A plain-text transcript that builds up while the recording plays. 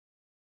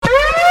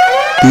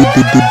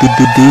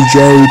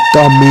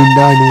DJDhami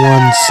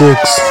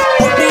 916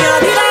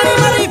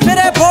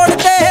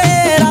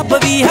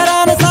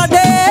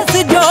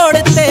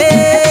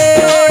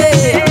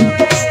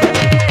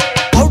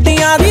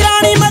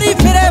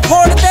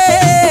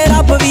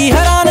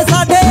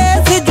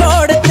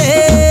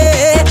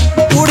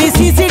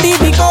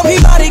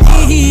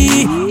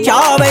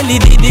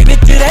 दीदी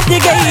विच रज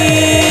गई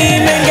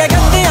महंगे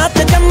गद्दियां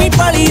ते जम्मी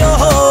पली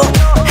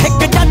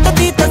एक जट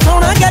दी ते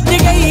सोना गज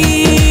गई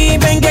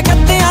महंगे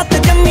गद्दियां ते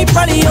जम्मी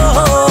पली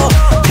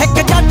एक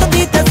जट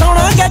दी ते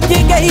सोना गज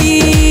गई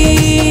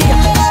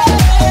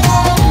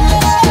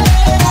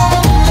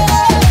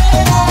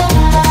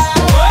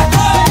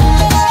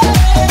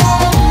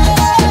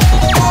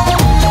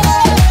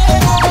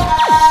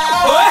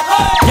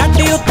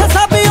जट्टी उत्ते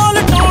सब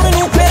उलटाउण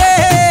नूं फिरे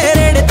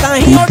रेड़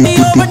ताहीं ओडी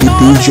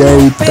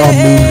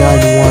DJDhami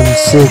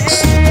 916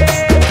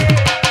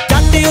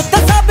 जट्टी उत्ते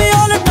सब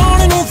उलटाउण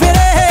नूं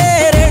फिरे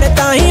रेड़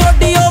ताहीं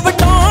ओडी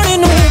वटाउण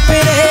नूं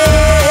फिरे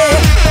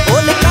ओ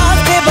लिकास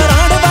के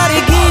बराड़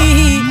वर्गी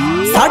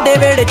साडे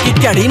वेड़े च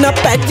झड़ी ना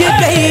भज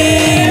गई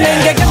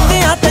महंगे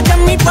गद्दियां ते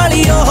जम्मी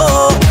पली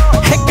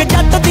एक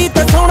जट दी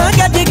ते सोना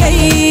गज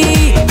गई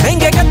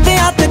महंगे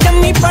गद्दियां ते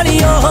जम्मी पली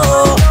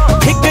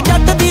एक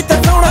जट दी ते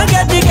सोना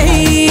गज गई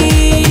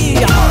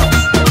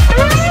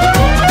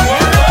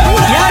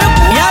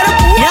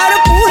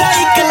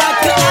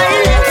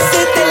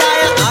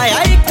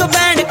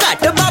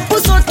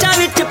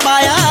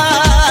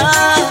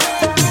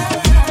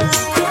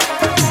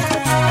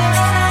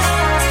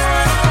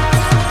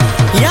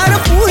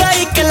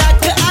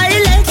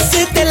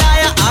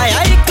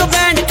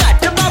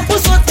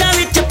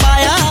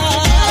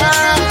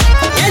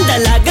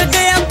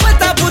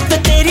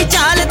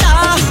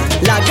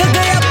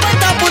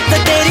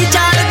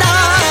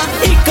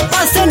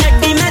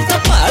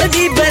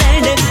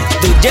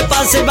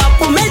पासे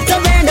बापू मैं तो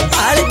बैंड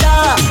पालदा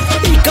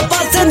एक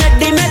पासे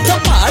नड्डी मैं तो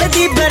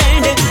पालदी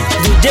ब्रांड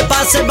दूजे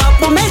पासे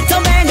बापू मैं तो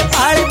बैंड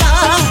पालदा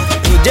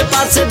दूजे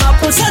पासे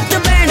बापू सत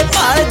band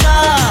Palda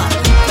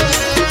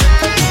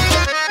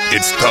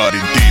It's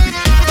starting DB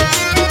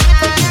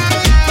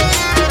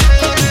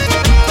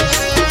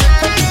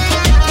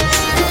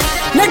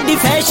Naddi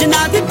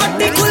फैशना दी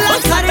पट्टी खुला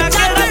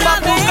खर्चा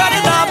बापू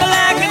करदा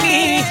ब्लैक नी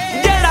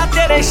जेड़ा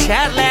तेरे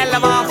शहर ले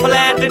लवा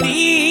फ्लैट नी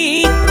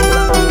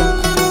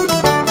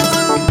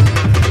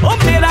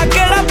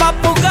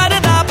बापू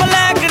करदा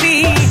ब्लैक नी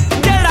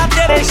जेड़ा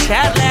तेरे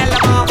शहर ले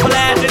लवा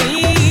फ्लैट नी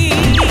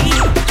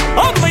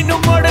ओ मैनू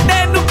मोड़ दे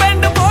नू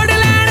पिंड मोड़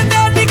लैण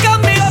दे दी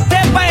कमी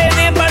उत्थे पए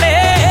ने बड़े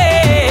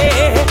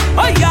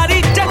ओ यारी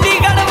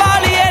चंडीगढ़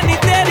वाली नी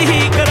तेरी ही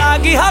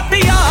करागी हथ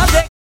याद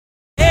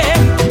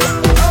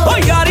ओ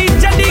यारी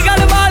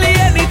चंडीगढ़ वाली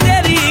नी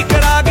तेरी ही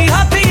करागी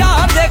हथ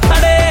याद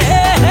खड़े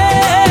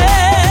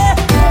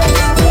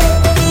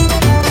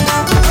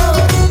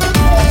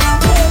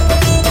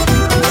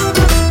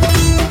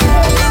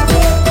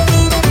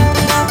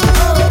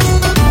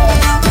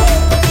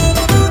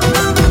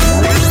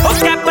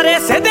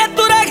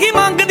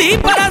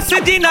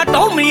जी ना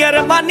टोमी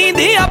अरमानी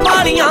दी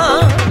पालियां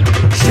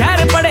शहर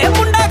बड़े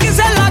मुंडा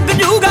किसे लग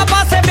जूगा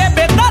पासे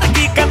बेबे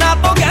तरगी कना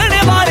तो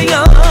गहने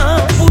वालियां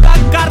पूरा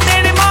कर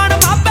देने मान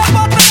बाबे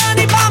पोतरा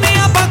नी भावें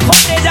आपां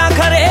खोटे जा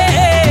खरे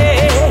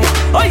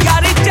ओ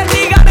यारी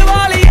चंडीगढ़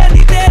वाली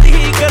नी तेरी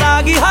ही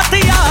करागी हथ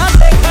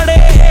याद खड़े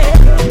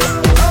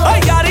ओ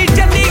यारी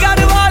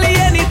चंडीगढ़ वाली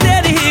नी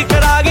तेरी ही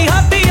करागी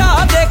हथ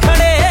याद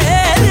खड़े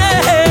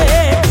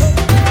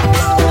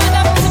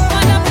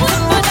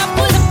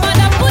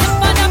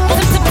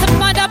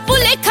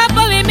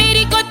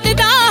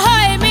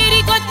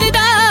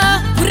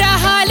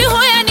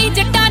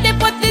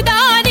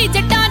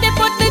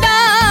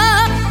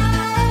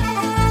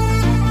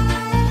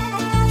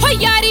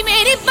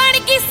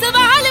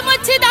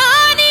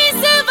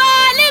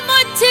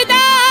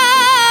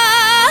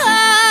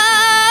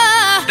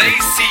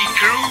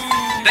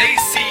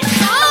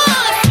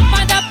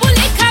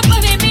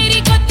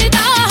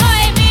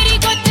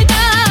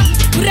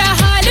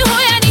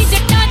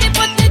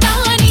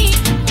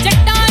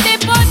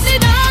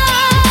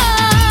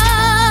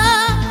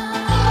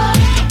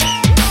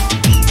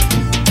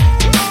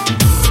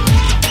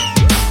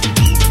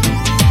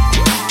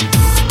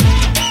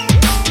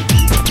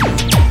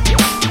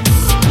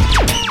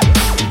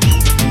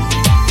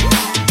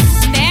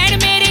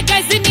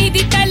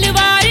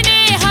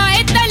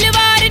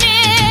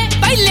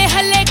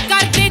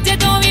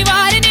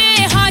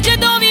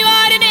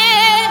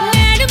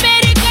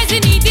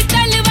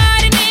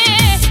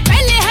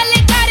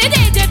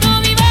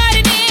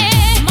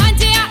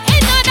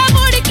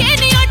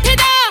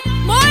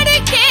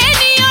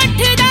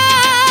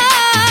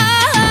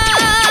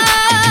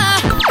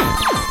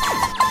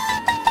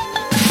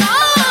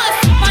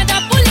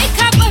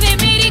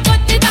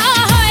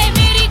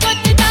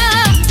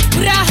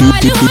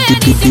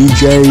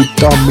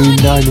DJDhami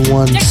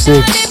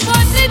 916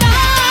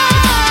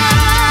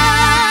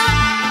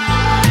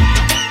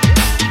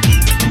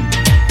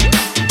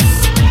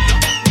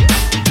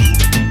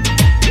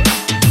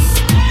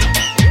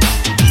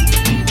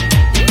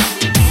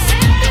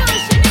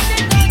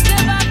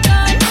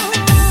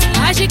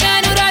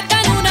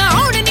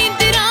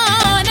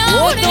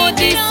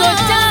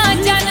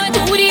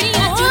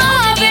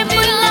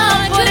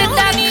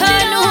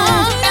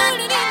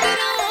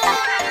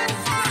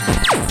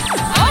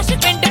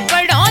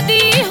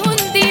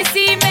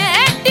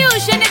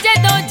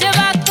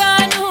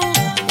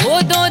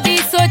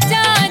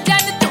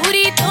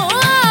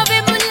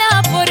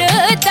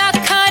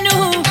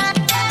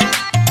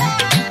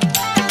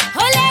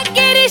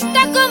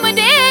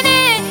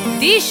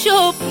 शो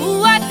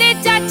बुआ ते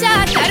चाचा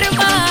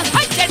धर्मा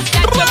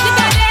जट्टा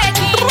चुकदा रह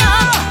जीना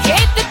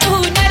खेत तू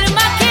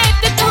नरमा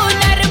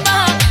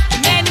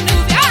मैनू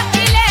ब्याह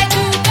के ले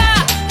जूगा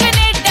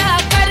कनेडा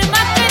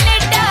कर्मा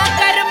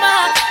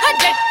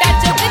जट्टा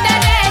चुकदा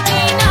रह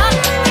जीना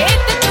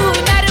खेत तू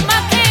नरमा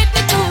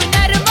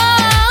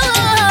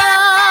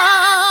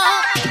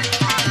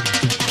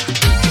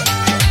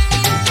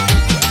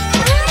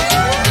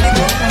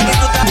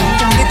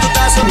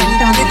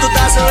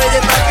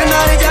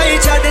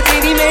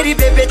मेरी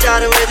बेबे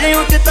 4 बजे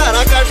उठ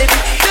तारा कट दी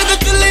जब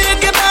चुल्हे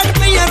अगे बैठ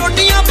पईयां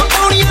रोटियां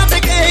पकाउणियां ते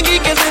कहेगी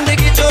कि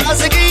जिंदगी चो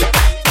रस गई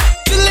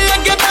चुल्हे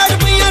अगे बैठ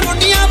पईयां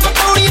रोटियां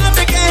पकाउणियां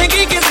ते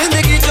कहेगी कि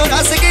जिंदगी चो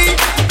रस गई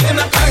ते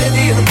मैं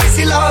पढ़दी हुंदी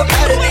सी ला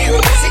करदी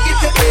हुंदी सी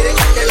किथे तेरे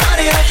चिट्टे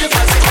लारे अच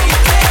फस गई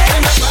ते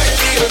मैं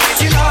पढ़दी हुंदी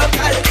सी ला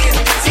करदी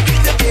हुंदी सी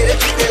किथे तेरे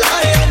चिट्टे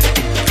लारे अच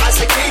फस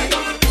गई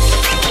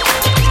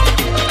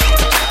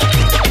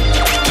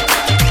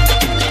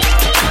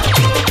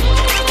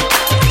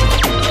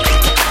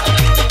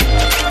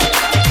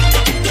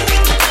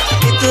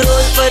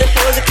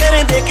प्रपोज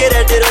करें देखे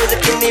रेड रोज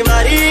कितनी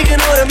बारी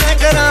इग्नोर मैं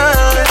करा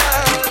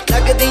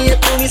लगदी है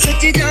तू भी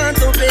सच्ची जान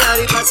तो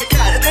प्यारी बस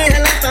कर दे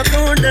हालात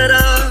तो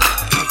डरा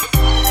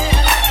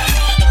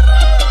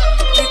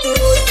तू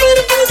रोज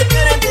प्रपोज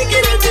करें देखे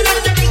रेड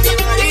रोज कितनी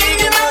बारी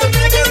इग्नोर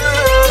मैं करा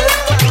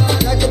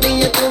लगदी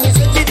है तू भी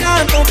सच्ची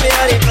जान तो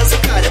प्यारी बस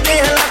कर दे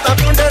हालात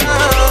तो डरा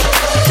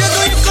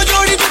जदों एक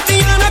जोड़ी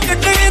जुत्तियां ना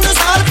कटने 2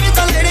 साल पे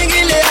तो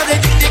लड़ेंगे ले आदे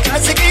जुत्ती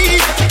खस गई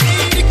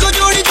एक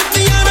जोड़ी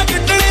जुत्तियां ना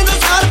कटने 2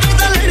 साल पे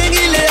तो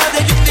लड़ेंगे ले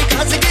आदे जुत्ती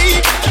खस गई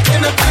ते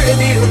मैं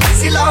पढ़दी हुंदी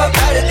सी ला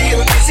करदी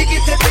हुंदी सी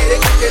किथे तेरे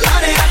चिट्टे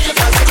लारे अच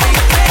फस गई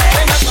ते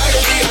मैं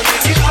पढ़दी हुंदी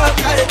सी ला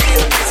करदी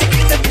हुंदी सी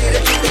किथे तेरे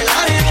चिट्टे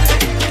लारे अच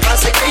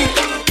फस गई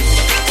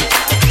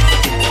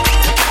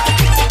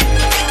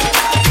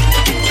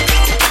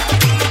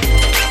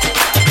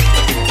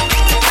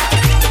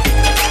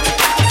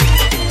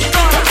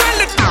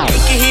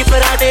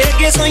पराठे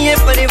अगे सोइए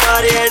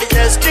परिवार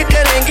एडजस्ट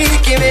करेंगी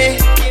किवें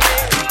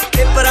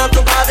पेपरां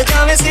तो बाद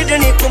जावे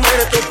सिडनी घुमण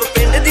धुप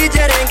पिंड दी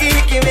जरेंगी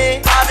किवें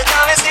बाद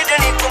जावे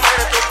सिडनी घुमण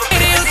धुप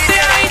तेरे उत्ते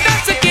आई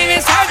दस किवें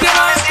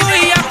साजवा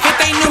कोई आखे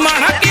तैनू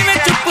माड़ा किवें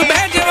चुप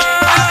बह जावा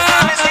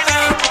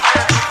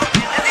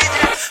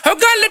हो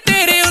गल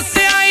तेरे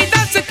उत्ते आई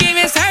दस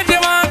किवें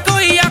साजवा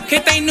कोई आखे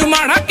तैनू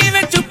माड़ा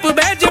किवें चुप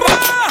बह जावा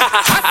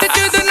हत्थ च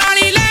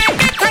दनाली ले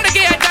के खड़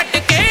गया जट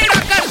केड़ा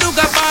कर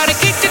दूगा पार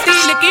खिच दी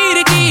लकीर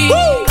जी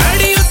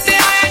अड़ी उत्ते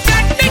आया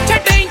जट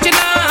छटेंच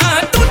ना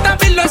तू तां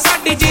बिल्लो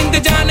साडी जिंद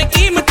जान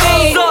कीमती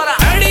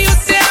अड़ी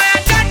उत्ते आया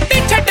जट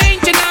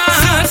छटेंच ना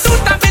तू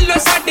तां बिल्लो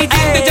साडी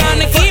जिंद जान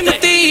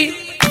कीमती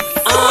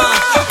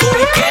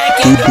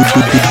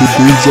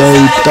DJ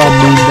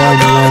Dhami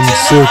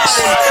 916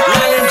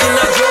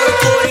 जिन्ना जोर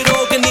कोई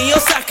रोक नहीं हो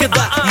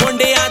सकदा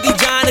मुंडियां दी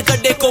जान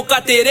कड्डे कोका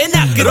तेरे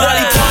नक दा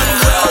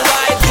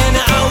वाइड दिन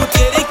आऊं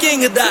तेरे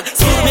किंग दा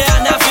सुरमिया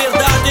ना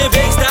फिरदा ते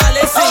वेचदा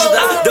ले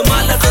सिंगदा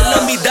दमाला ते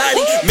लंबी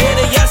दाढ़ी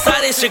मेरे यार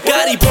सारे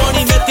शिकारी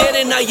पौनी मैं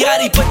तेरे ना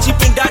यारी 25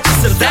 पिंडा च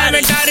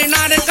सरदारी डरे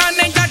नारे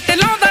काने जट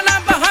लाਉਂਦਾ ना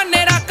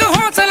बहाने रख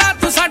हौसला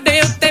तू साडे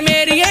उत्ते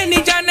मेरी ऐ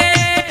नहीं जाने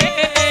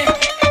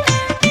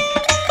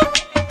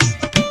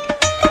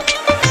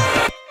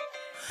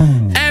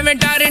ਐਵੇਂ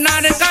ਡਰੇ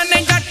ਨਾਰੇ ਕਾਨੇ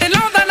ਜੱਟ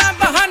ਲਾਉਂਦਾ ਨਾ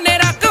ਬਹਾਨੇ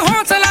ਰੱਖ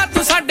ਹੌਸਲਾ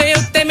ਤੂੰ ਸਾਡੇ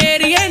ਉੱਤੇ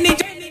ਮੇਰੀ ਐ ਨਹੀਂ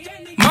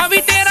ਮਾਂ ਵੀ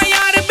ਤੇਰਾ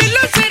ਯਾਰ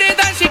ਬਿੱਲੂ ਸਿਰੇ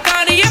ਦਾ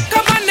ਸ਼ਿਕਾਰੀ ਅੱਖ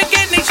ਬੰਨ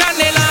ਕੇ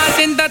ਨਿਸ਼ਾਨੇ ਲਾ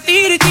ਦਿੰਦਾ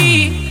ਤੀਰ ਜੀ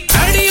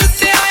ਅੜੀ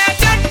ਉੱਤੇ ਆਇਆ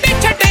ਜੱਟ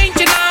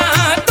ਛਟੇਂਚ ਨਾ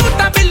ਤੂੰ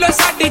ਤਾਂ ਬਿੱਲੋ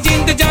ਸਾਡੀ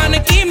ਜਿੰਦ ਜਾਨ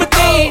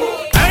ਕੀਮਤੀ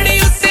ਅੜੀ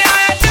ਉੱਤੇ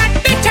ਆਇਆ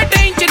ਜੱਟ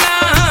ਛਟੇਂਚ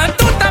ਨਾ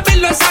ਤੂੰ ਤਾਂ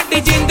ਬਿੱਲੋ ਸਾਡੀ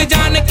ਜਿੰਦ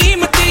ਜਾਨ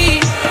ਕੀਮਤੀ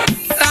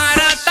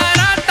ਤਾਰਾ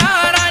ਤਾਰਾ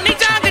ਤਾਰਾ ਨੀ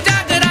ਜਾਗ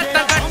ਜਾਗ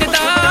ਰਾਤਾਂ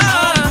ਕੱਟਦਾ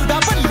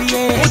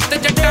ਉੱਤ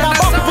ਜੱਟਾਂ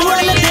ਦਾ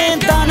ਬੋਲ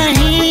ਦੇਂਦਾ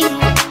ਨਹੀਂ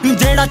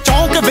ਜਿਹੜਾ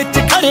ਚੌਂਕ ਵਿੱਚ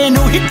ਖੜੇ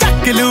ਨੂੰ ਹੀ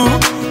ਚੱਕ ਲੂ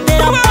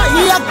ਤੇਰਾ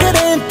ਭਾਈ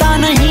ਅਕਰੇ ਤਾਂ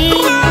ਨਹੀਂ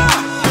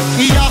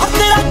ਯਾਰ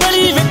ਤੇਰਾ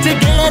ਗਲੀ ਵਿੱਚ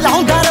ਗੇੜੇ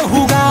ਲਾਉਂਦਾ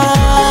ਰਹੂਗਾ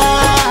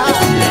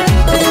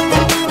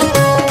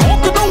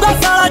ਠੋਕ ਦੂੰਗਾ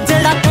ਸਾਲਾ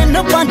ਜਿਹੜਾ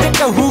 3-5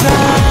 ਕਹੂਗਾ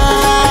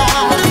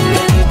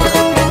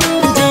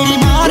ਜਿਹੜੀ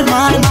ਮਾਰ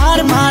ਮਾਰ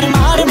ਮਾਰ ਮਾਰ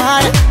ਮਾਰ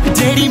ਮਾਰ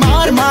ਜਿਹੜੀ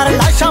ਮਾਰ ਮਾਰ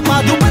ਲਾਸ਼ਾ ਪਾ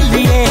ਦੂ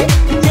ਬੱਲੀਏ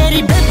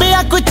ਤੇਰੀ ਬੇਬੇ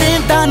ਆ ਕੋਈ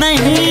ਚਿੰਤਾ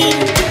ਨਹੀਂ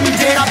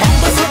ਜਿਹੜਾ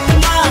ਬੰਬ ਸੁੱਟ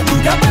ਮਾਰ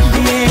ਦੂਗਾ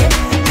ਬੱਲੀਏ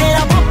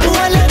ਤੇਰਾ ਬਾਪੂ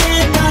ਵਾਲੇ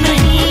ਤਾਂ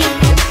ਨਹੀਂ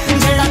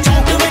ਜਿਹੜਾ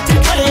ਚੌਂਕ ਵਿੱਚ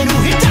ਖੜੇ ਨੂੰ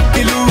ਹੀ ਚੱਕ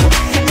ਲੂ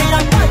ਤੇਰਾ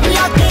ਭਾਈ ਆ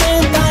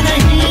ਤਾਂ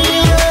ਨਹੀਂ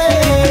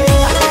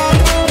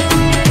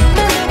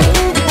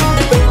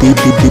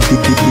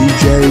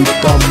DJ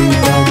Dhami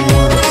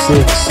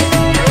 916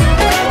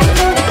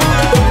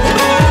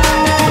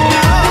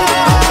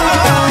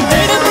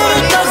 ਤੇਰੇ ਤੇਰੇ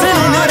ਕਜ਼ਨ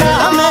ਨੇ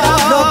ਰਾਹ ਮੇਰਾ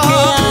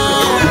ਰੋਕਿਆ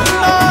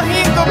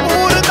ਆਹੀ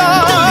ਕਪੂਰ ਦਾ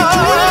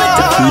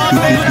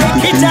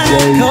DJ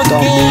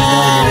Dhami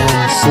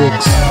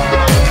 916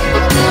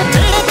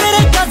 ਤੇਰੇ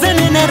ਤੇਰੇ ਕਜ਼ਨ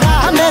ਨੇ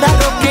ਰਾਹ ਮੇਰਾ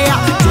ਰੋਕਿਆ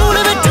ਚੂੜ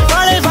ਵਿੱਚ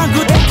ਵਾਲੇ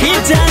ਵਾਂਗੂ ਦੇਖੀ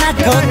ਜਾਣਾ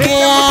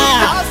ਠੋਕਿਆ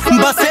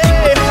ਬਸ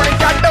ਹੁਣ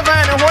ਜੱਟ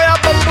ਵੈਨ ਹੋਇਆ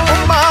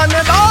ਬੱਬੂ ਮਾਨ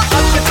ਦਾ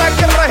ਅੱਜ ਤੱਕ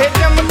ਰਹੇ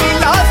ਚਮਕੀ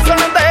ਲਾਸਣ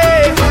ਦੇ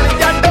ਹੁਣ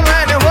ਜੱਟ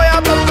ਵੈਨ ਹੋਇਆ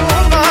ਬੱਬੂ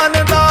ਮਾਨ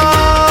ਦਾ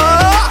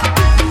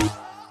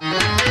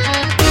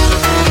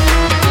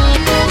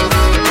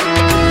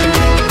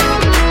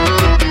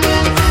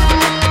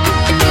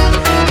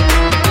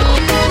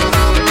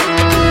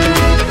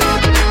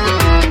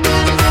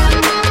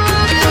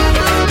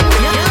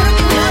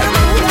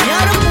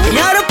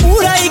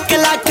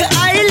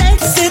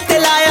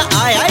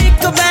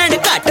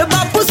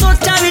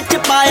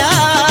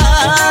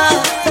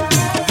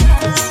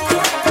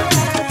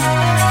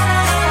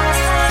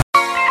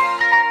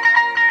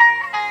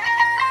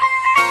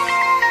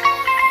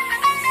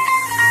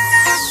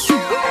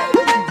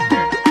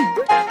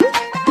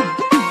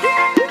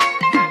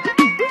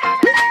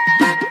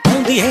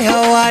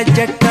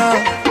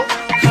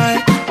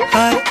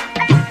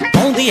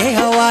ਆਉਂਦੀ ਏ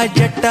ਆਵਾਜ਼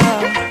ਜੱਟਾ,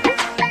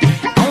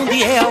 ਆਉਂਦੀ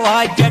ਏ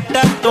ਆਵਾਜ਼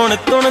ਜੱਟਾ ਤੁਣ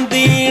ਤੁਣ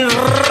ਦੀ।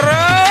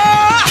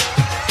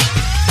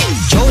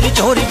 ਚੋਰੀ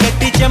ਚੋਰੀ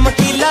ਜੱਟੀ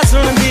ਚਮਕੀਲਾ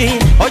ਸੁਣਦੀ,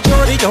 ਓ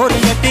ਚੋਰੀ ਚੋਰੀ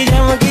ਜੱਟੀ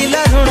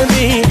ਚਮਕੀਲਾ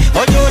ਸੁਣਦੀ,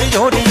 ਓ ਚੋਰੀ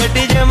ਚੋਰੀ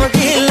ਜੱਟੀ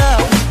ਚਮਕੀਲਾ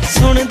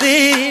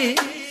ਸੁਣਦੀ।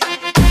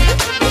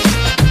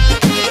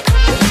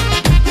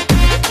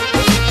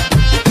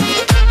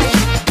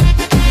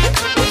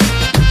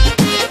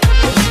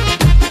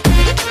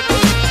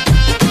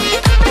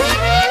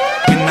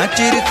 ਕਿੰਨਾ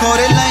ਚਿਰ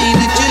ਖੋਰੇ ਲਾਈਨ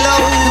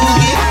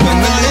ਚਲਾਉਗੀ,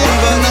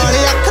 ਨਾਲੇ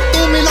ਅੱਖ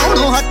ਤੂੰ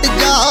ਮਿਲਾਉਣੋਂ ਹਟ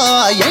ਜਾ,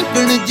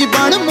 ਯੈਂਕਣ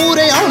ਜੀਬਣ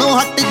ਮੂਰੇ ਆਉਣੋਂ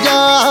ਹਟ ਜਾ।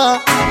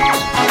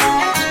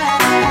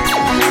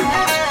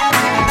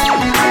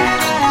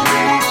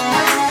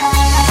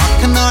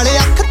 ਅੱਖ ਨਾਲੇ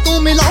ਅੱਖ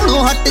ਤੂੰ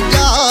ਮਿਲਾਉਣੋਂ ਹਟ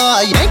ਜਾ,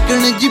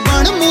 ਯੈਂਕਣ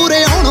ਜੀਬਣ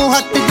ਮੂਰੇ ਆਉਣੋਂ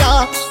ਹਟ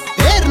ਜਾ।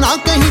 ਫੇਰ ਨਾ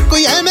ਕਹੀਂ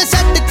ਕੋਈ ਐਵੇਂ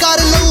ਸੈੱਟ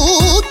ਕਰ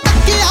ਲਊ,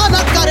 ਤੱਕਿਆ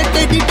ਨਾ ਕਰ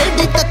ਟੇਡੀ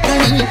ਟੇਡੀ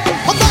ਤੱਕਣੀ।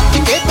 ਉਹ ਬੱਚ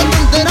ਕੇ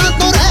ਪਤੰਦਰਾਂ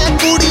ਤੋਂ ਰਹਿ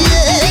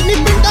ਕੁੜੀਏ, ਨੀ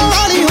ਪਿੰਡਾਂ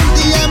ਵਾਲੀ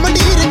ਹੁੰਦੀ ਐ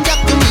ਮੰਡੀਰ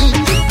ਚੱਕਵੀਂ।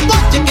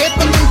 ਬੱਚ ਕੇ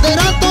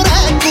ਪਤੰਦਰਾਂ ਤੋਂ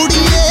ਰਹਿ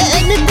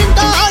ਕੁੜੀਏ, ਨੀ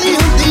ਪਿੰਡਾਂ ਵਾਲੀ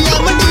ਹੁੰਦੀ ਐ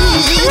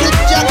ਮੰਡੀਰ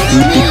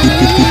ਚੱਕਵੀਂ।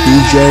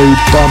 DJ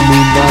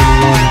Dhami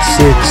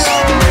 916.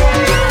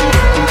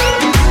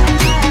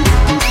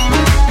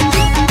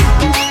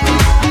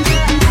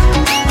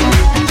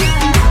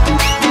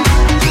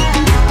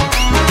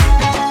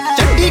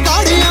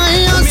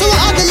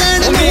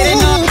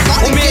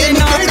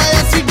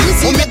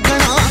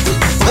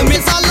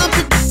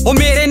 ਉਹ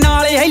ਮੇਰੇ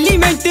ਨਾਲ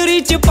ਐਲੀਮੈਂਟਰੀ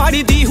ਚ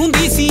ਪੜ੍ਹਦੀ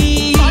ਹੁੰਦੀ ਸੀ,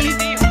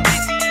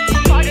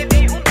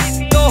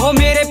 ਉਹ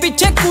ਮੇਰੇ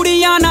ਪਿੱਛੇ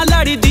ਕੁੜੀਆਂ ਨਾਲ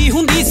ਲੜਦੀ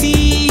ਹੁੰਦੀ ਸੀ।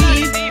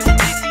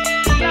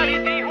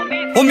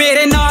 ਉਹ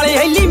ਮੇਰੇ ਨਾਲ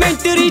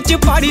ਐਲੀਮੈਂਟਰੀ ਚ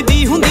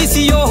ਪੜ੍ਹਦੀ ਹੁੰਦੀ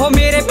ਸੀ, ਉਹ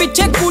ਮੇਰੇ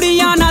ਪਿੱਛੇ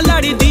ਕੁੜੀਆਂ ਨਾਲ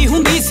ਲੜਦੀ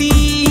ਹੁੰਦੀ ਸੀ।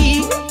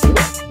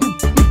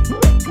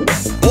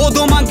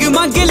 ਉਦੋਂ ਮੰਗ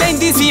ਮੰਗ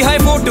ਲੈਂਦੀ ਸੀ ਹੈ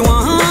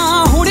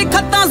ਫੋਟੋਆਂ, ਹੁਣ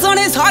ਖੱਤਾਂ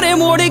ਸਣੇ ਸਾਰੇ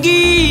ਮੋੜ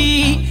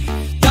ਗਈ।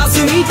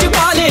 10ਵੀਂ ਚ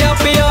ਪਾ ਲਿਆ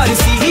ਪਿਆਰ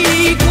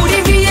ਸੀ,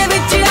 ਕੁੜੀ ਵੀ ਇਹ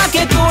ਵਿੱਚ ਆ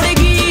ਕੇ ਤੋੜ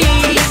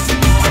ਗਈ।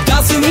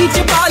 10ਵੀਂ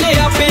ਚ ਪਾ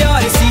ਲਿਆ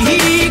ਪਿਆਰ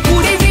ਸੀ,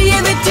 ਕੁੜੀ ਵੀ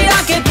ਇਹ ਵਿੱਚ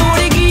ਆ ਕੇ ਤੋੜ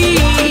ਗਈ।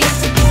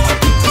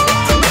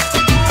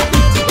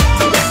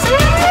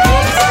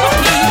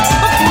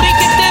 ਕੁੜੀ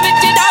ਕਿਤੇ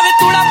ਵਿੱਚ ਜਾਵੇ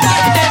ਥੋੜਾ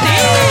ਪੱਟ ਦੀ,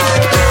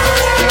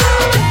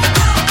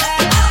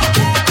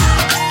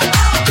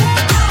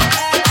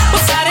 ਉਹ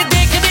ਸਾਰੇ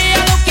ਦੇਖਦੇ ਆ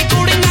ਲੋਕੀ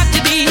ਕੁੜੀ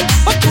ਨੱਚਦੀ।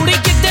 ਉਹ ਕੁੜੀ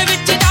ਕਿਤੇ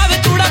ਵਿੱਚ ਜਾਵੇ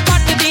ਥੋੜਾ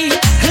ਪੱਟ ਦੀ,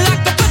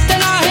 ਲੱਕ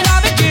ਪੱਤਲਾ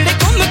ਹਿਲਾਵੇ ਜਿਹੜੇ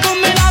ਘੁੰਮ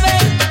ਘੁੰਮ ਲਾਵੇ,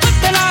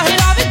 ਪੱਤਲਾ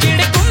ਹਿਲਾਵੇ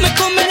ਜਿਹੜੇ ਘੁੰਮ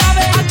ਘੁੰਮ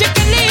ਲਾਵੇ। ਅੱਜ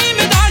ਕੱਲੀ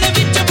ਮੈਦਾਨ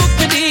ਵਿੱਚ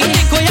ਬੁੱਕਦੀ,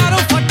 ਦੇਖੋ ਯਾਰੋ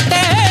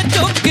ਫੱਟੇ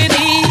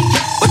ਚੁੱਕਦੀ।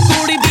 ਉਹ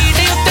ਕੁੜੀ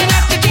ਬੀੜੇ ਉੱਤੇ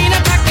ਨੱਚਦੀ ਨਾ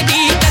ਥੱਕਦੀ,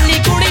 ਕੱਲੀ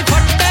ਕੁੜੀ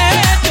ਫੱਟੇ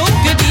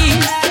ਚੁੱਕਦੀ।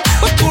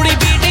 ਉਹ ਕੁੜੀ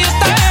ਬੀੜੇ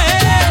ਉੱਤੇ,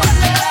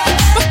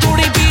 ਉਹ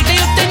ਕੁੜੀ ਬੀੜੇ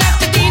ਉੱਤੇ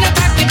ਨੱਚਦੀ ਨਾ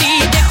ਥੱਕਦੀ,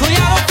 ਦੇਖੋ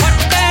ਯਾਰੋ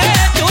ਫੱਟੇ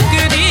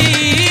ਚੁੱਕਦੀ।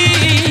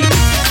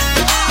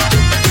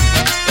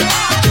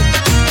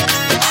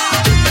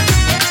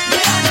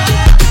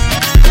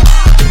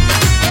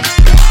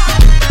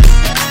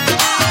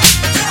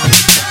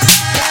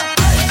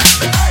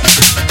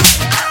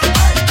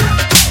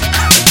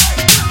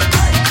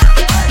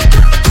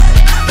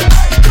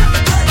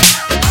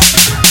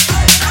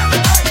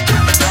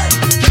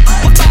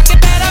 ਉਹ ਪਾ ਕੇ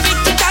ਪੈਰਾਂ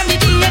ਵਿੱਚ ਚਾਂਦੀ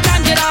ਦੀਆਂ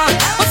ਝਾਂਜਰਾਂ,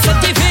 ਉਹ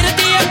ਸੱਜੀ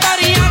ਫਿਰਦੀ ਏ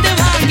ਪਰੀਆਂ ਦੇ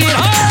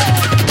ਵਾਂਗਰਾਂ।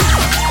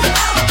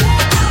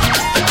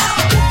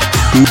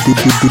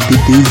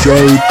 DJ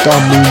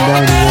Dhami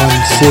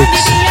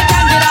 916.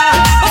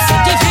 ਉਹ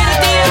ਸੱਜੀ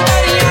ਫਿਰਦੀ ਏ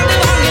ਪਰੀਆਂ ਦੇ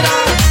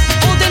ਵਾਂਗਰਾਂ।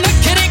 ਉਹਦੇ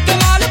ਨਖਰੇ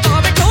ਕਮਾਲ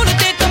ਪਾਵੇ ਢੋਲ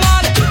ਤੇ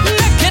ਧਮਾਲ,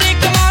 ਨਖਰੇ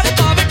ਕਮਾਲ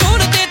ਪਾਵੇ ਢੋਲ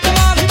ਤੇ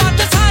ਧਮਾਲ।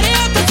 ਮੱਤ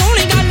ਸਾਰਿਆਂ ਤੋਂ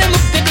ਸੋਹਣੀ ਗੱਲ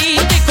ਮੁੱਕਦੀ,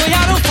 ਦੇਖੋ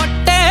ਯਾਰੋ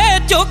ਫੱਟੇ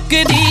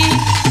ਚੁੱਕਦੀ।